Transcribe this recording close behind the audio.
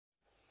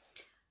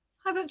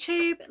Hi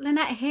BookTube,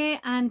 Lynette here,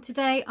 and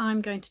today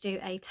I'm going to do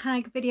a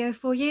tag video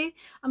for you.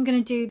 I'm going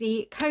to do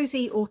the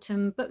Cozy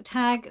Autumn book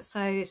tag. So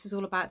this is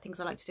all about things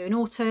I like to do in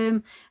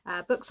autumn,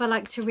 books I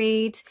like to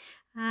read,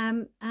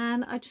 and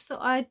I just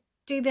thought I'd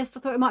do this. I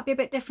thought it might be a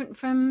bit different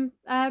from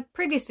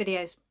previous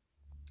videos.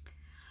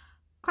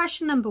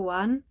 Question number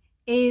one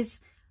is,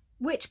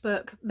 which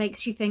book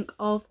makes you think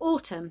of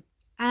autumn?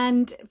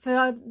 And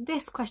for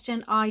this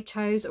question, I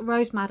chose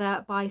Rose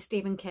Madder by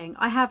Stephen King.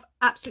 I have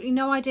absolutely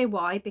no idea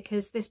why,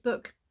 because this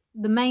book,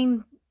 the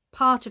main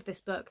part of this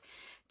book,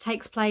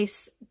 takes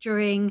place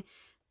during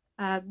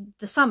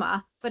the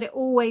summer, but it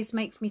always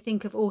makes me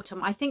think of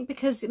autumn. I think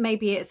because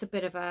maybe it's a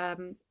bit of a,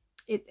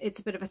 it's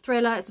a bit of a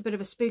thriller, it's a bit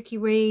of a spooky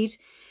read.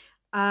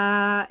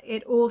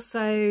 It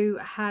also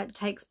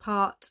takes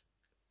part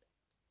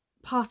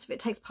of it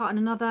takes part in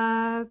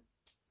another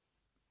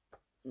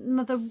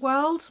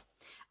world.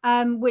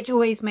 Which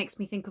always makes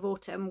me think of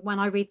autumn when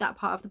I read that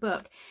part of the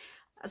book.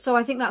 So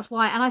I think that's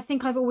why, and I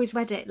think I've always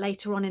read it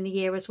later on in the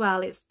year as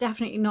well. It's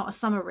definitely not a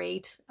summer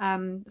read,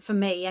 for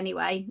me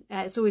anyway.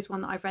 It's always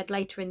one that I've read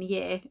later in the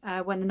year,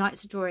 when the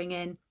nights are drawing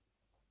in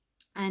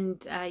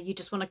and you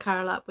just want to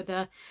curl up with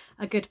a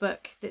good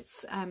book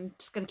that's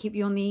just going to keep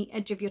you on the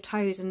edge of your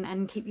toes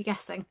and keep you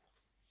guessing.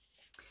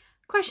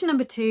 Question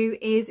number two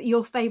is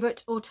your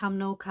favourite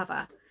autumnal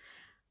cover.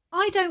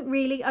 I don't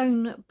really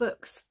own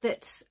books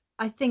that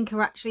I think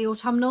are actually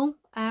autumnal,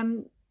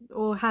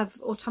 or have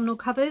autumnal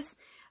covers,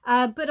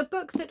 but a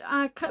book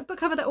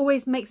cover that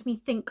always makes me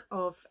think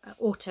of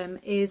autumn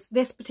is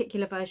this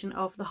particular version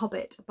of The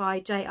Hobbit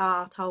by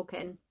J.R.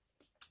 Tolkien.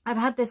 I've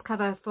had this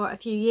cover for a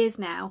few years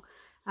now,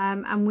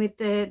 and with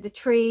the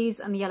trees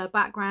and the yellow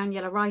background,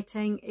 yellow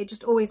writing, it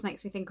just always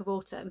makes me think of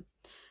autumn.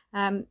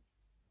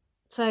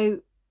 So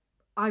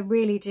I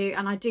really do,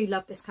 and I do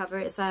love this cover.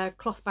 It's a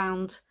cloth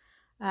bound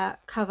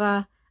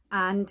cover,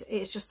 and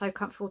it's just so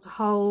comfortable to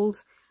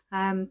hold,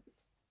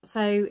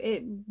 so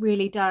it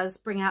really does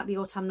bring out the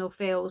autumnal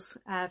feels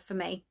for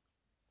me.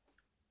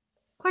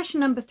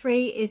 Question number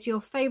three is your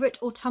favourite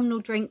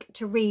autumnal drink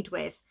to read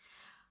with.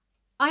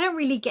 I don't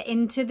really get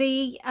into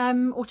the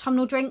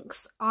autumnal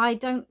drinks. I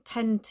don't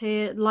tend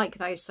to like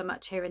those so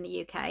much here in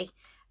the UK.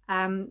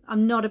 I'm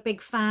not a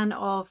big fan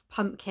of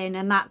pumpkin,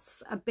 and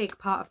that's a big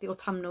part of the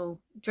autumnal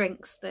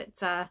drinks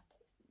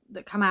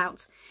that come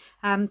out,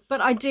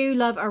 but I do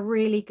love a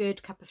really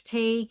good cup of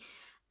tea.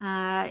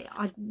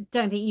 I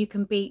don't think you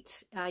can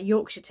beat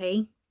Yorkshire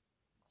tea,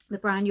 the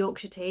brand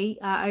Yorkshire tea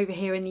over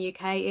here in the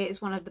UK. It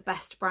is one of the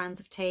best brands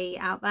of tea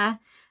out there,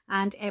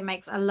 and it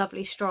makes a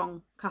lovely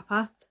strong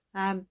cuppa.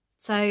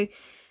 So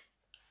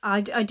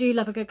I do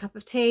love a good cup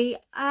of tea.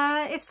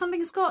 If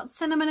something's got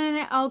cinnamon in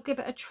it, I'll give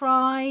it a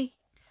try.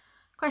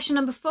 Question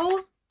number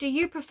four, do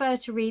you prefer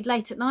to read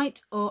late at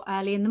night or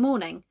early in the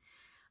morning?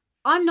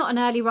 I'm not an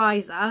early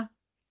riser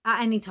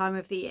at any time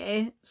of the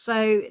year,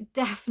 so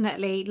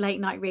definitely late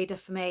night reader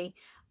for me.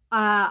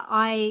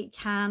 I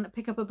can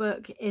pick up a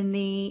book in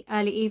the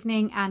early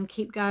evening and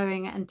keep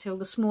going until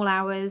the small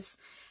hours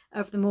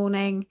of the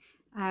morning.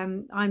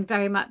 I'm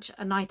very much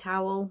a night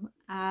owl,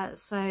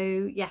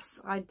 so yes,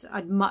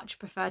 I'd much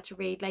prefer to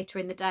read later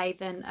in the day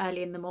than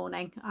early in the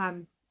morning.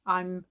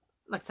 I'm,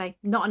 like I say,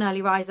 not an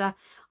early riser.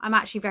 I'm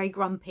actually very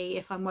grumpy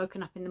if I'm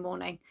woken up in the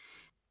morning.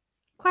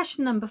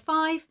 Question number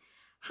five.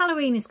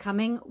 Halloween is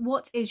coming.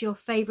 What is your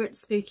favourite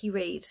spooky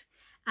read?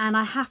 And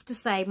I have to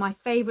say my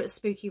favourite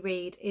spooky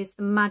read is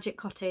The Magic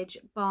Cottage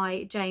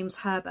by James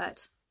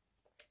Herbert.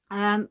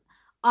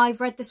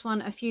 I've read this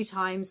one a few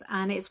times,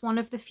 and it's one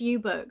of the few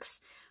books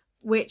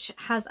which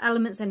has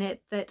elements in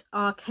it that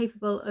are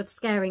capable of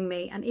scaring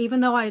me. And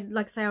even though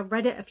like I say, I've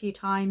read it a few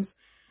times,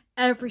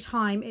 every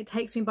time it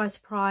takes me by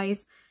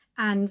surprise,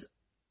 and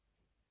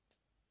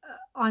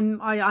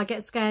I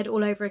get scared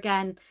all over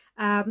again.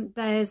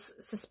 There's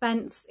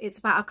suspense. It's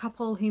about a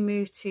couple who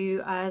move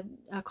to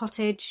a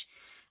cottage,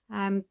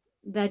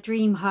 their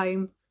dream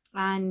home,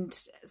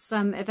 and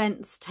some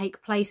events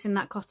take place in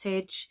that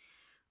cottage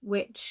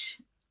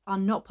which are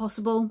not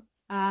possible.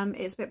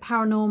 It's a bit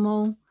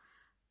paranormal.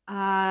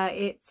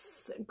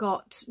 It's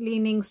got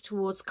leanings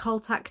towards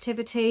cult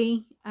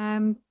activity,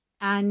 and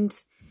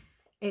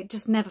it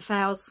just never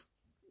fails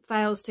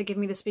to give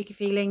me the spooky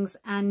feelings,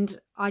 and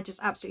I just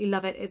absolutely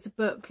love it. It's a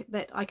book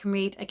that I can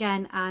read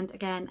again and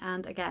again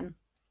and again.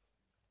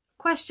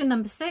 Question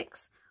number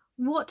six,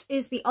 what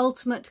is the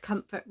ultimate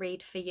comfort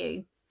read for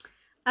you?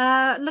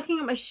 Looking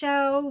at my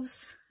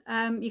shelves,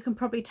 you can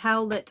probably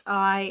tell that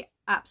I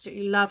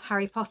absolutely love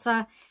Harry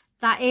Potter.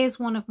 That is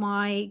one of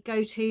my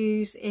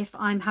go-tos if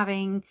I'm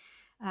having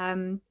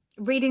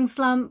reading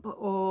slump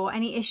or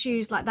any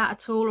issues like that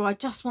at all, or I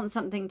just want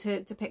something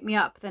to pick me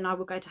up, then I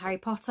will go to Harry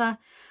Potter.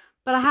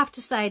 But I have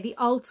to say the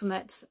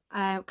ultimate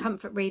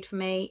comfort read for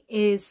me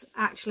is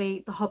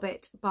actually The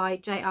Hobbit by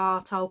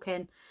J.R.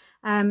 Tolkien.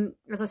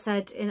 As I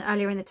said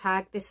earlier in the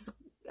tag, this is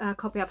a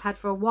copy I've had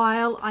for a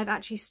while. I've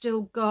actually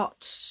still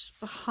got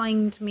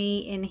behind me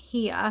in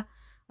here,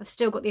 I've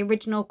still got the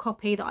original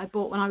copy that I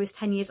bought when I was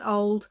 10 years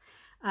old.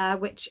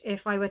 which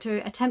if I were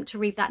to attempt to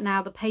read that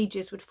now, the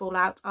pages would fall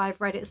out.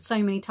 I've read it so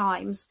many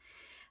times.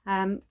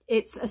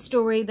 It's a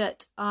story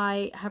that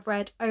I have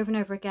read over and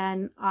over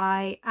again.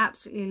 I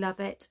absolutely love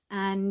it,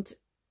 and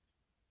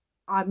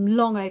I'm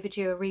long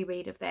overdue a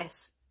reread of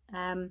this.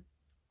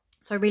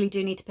 So I really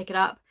do need to pick it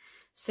up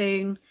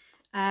soon.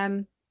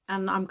 And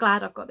I'm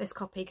glad I've got this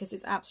copy because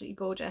it's absolutely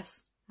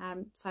gorgeous.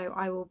 So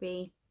I will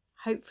be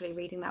hopefully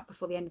reading that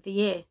before the end of the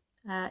year,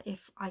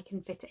 if I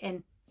can fit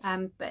it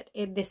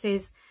in. This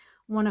is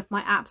one of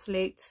my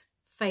absolute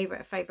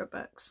favourite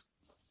books.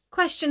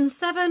 Question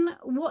 7.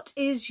 What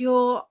is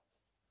your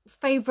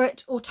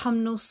favourite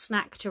autumnal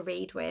snack to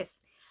read with?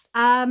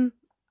 I'm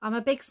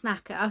a big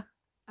snacker,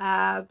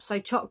 so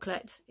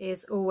chocolate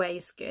is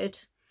always good.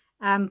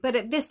 But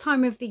at this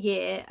time of the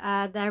year,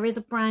 there is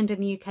a brand in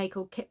the UK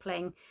called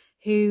Kipling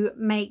who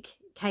make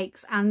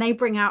cakes, and they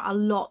bring out a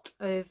lot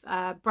of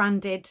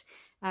branded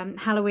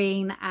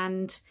Halloween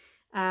and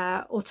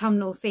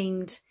autumnal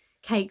themed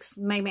cakes.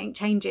 May make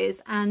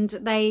changes, and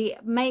they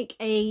make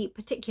a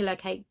particular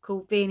cake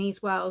called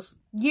Viennese Wells.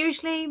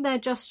 Usually they're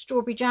just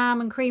strawberry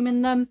jam and cream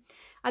in them.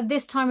 At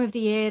this time of the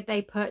year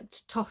they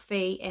put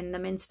toffee in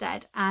them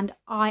instead, and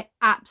I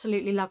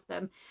absolutely love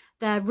them.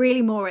 They're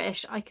really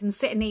Moorish. I can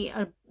sit and eat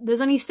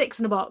there's only 6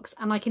 in a box,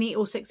 and I can eat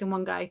all 6 in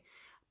one go.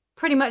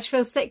 Pretty much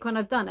feel sick when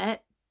I've done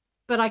it,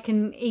 but I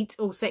can eat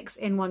all 6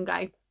 in one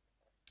go.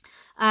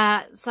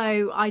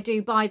 So I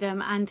do buy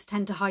them and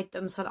tend to hide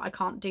them so that I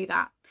can't do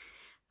that.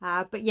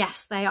 But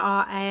yes, they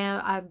are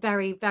a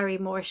very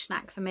Moorish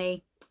snack for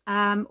me.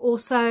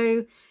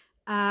 Also,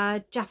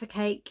 Jaffa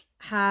Cake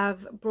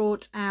have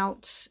brought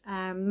out,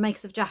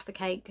 makers of Jaffa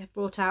Cake have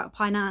brought out a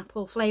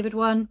pineapple flavoured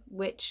one,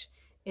 which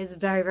is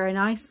very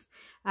nice.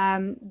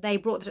 They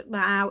brought that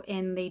out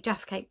in the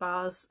Jaffa Cake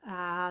bars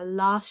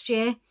last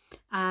year,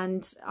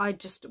 and I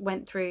just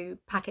went through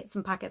packets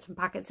and packets and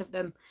packets of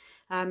them.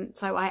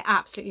 So I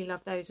absolutely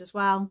love those as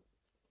well.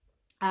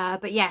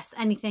 But yes,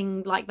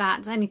 anything like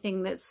that,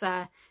 anything that's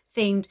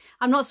themed.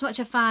 I'm not so much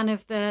a fan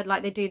of the,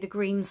 like they do the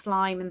green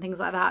slime and things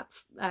like that,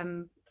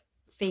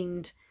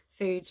 themed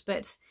foods.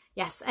 But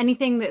yes,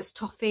 anything that's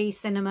toffee,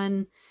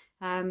 cinnamon,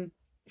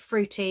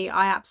 fruity,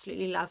 I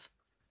absolutely love.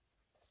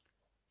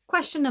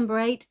 Question number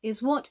 8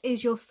 is, what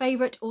is your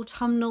favourite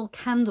autumnal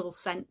candle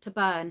scent to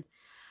burn?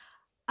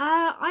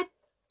 I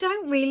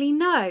don't really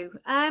know.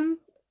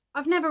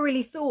 I've never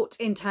really thought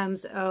in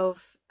terms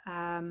of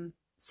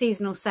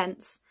seasonal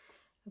scents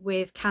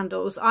with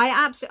candles.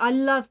 I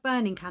love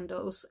burning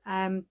candles,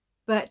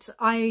 but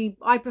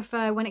I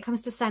prefer, when it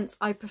comes to scents,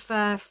 I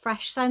prefer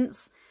fresh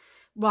scents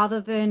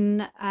rather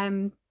than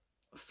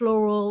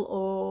floral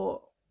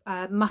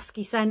or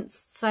musky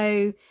scents.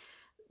 So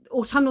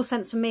autumnal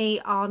scents for me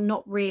are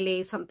not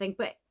really something,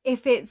 but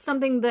if it's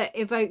something that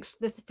evokes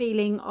the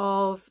feeling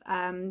of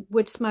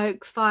wood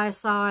smoke,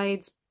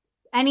 firesides,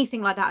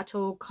 anything like that at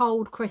all,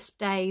 cold crisp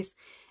days,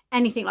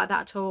 anything like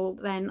that at all,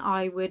 then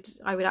I would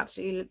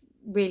absolutely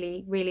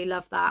really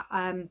love that.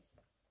 And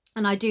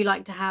I do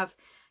like to have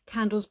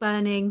candles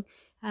burning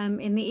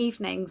in the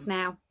evenings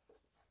now.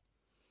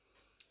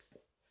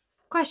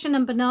 Question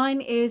number 9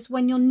 is,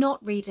 when you're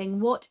not reading,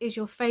 what is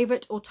your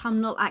favourite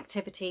autumnal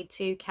activity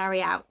to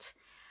carry out?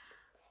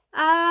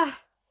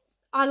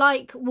 I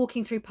like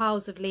walking through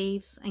piles of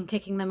leaves and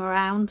kicking them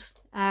around,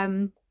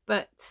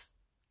 but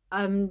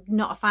I'm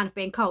not a fan of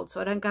being cold, so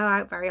I don't go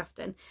out very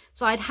often.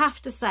 So I'd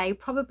have to say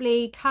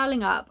probably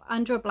curling up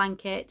under a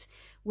blanket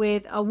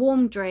with a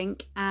warm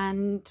drink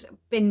and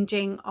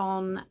binging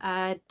on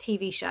a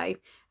TV show.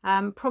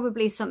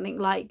 Probably something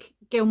like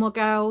Gilmore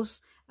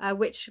Girls,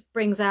 which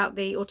brings out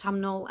the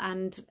autumnal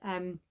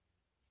and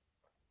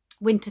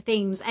winter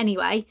themes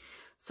anyway.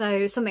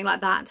 So something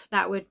like that,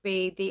 that would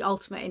be the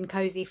ultimate in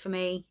cosy for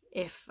me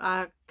if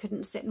I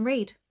couldn't sit and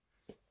read.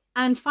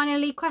 And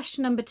finally,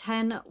 question number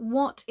 10,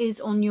 what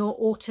is on your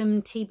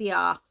autumn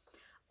TBR?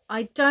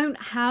 I don't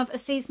have a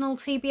seasonal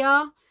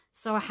TBR,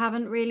 so I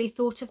haven't really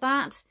thought of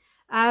that.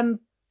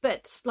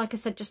 But like I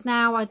said just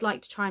now, I'd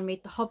like to try and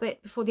read The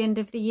Hobbit before the end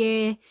of the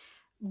year.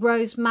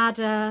 Rose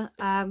Madder,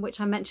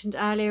 which I mentioned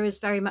earlier, has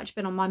very much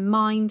been on my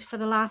mind for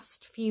the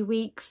last few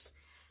weeks.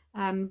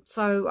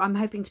 So I'm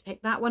hoping to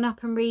pick that one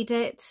up and read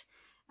it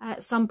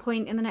at some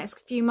point in the next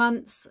few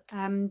months,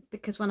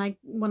 because when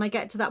I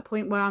get to that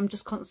point where I'm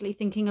just constantly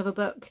thinking of a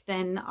book,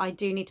 then I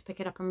do need to pick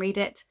it up and read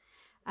it.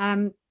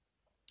 And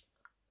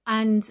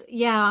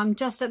yeah, I'm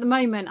just at the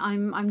moment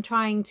I'm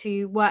trying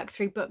to work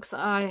through books that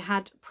I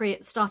had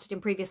started in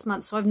previous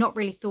months, so I've not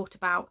really thought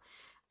about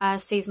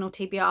seasonal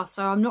TBR,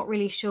 so I'm not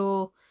really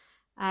sure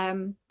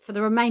for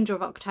the remainder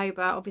of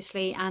October,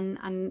 obviously,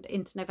 and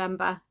into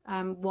November,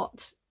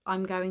 what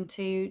I'm going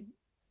to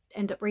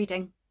end up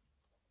reading.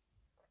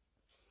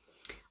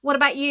 What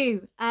about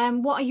you?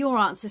 What are your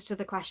answers to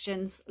the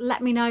questions?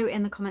 Let me know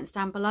in the comments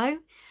down below.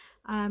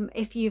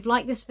 If you've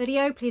liked this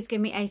video, please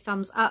give me a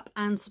thumbs up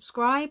and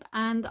subscribe,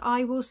 and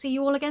I will see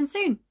you all again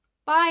soon.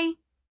 Bye!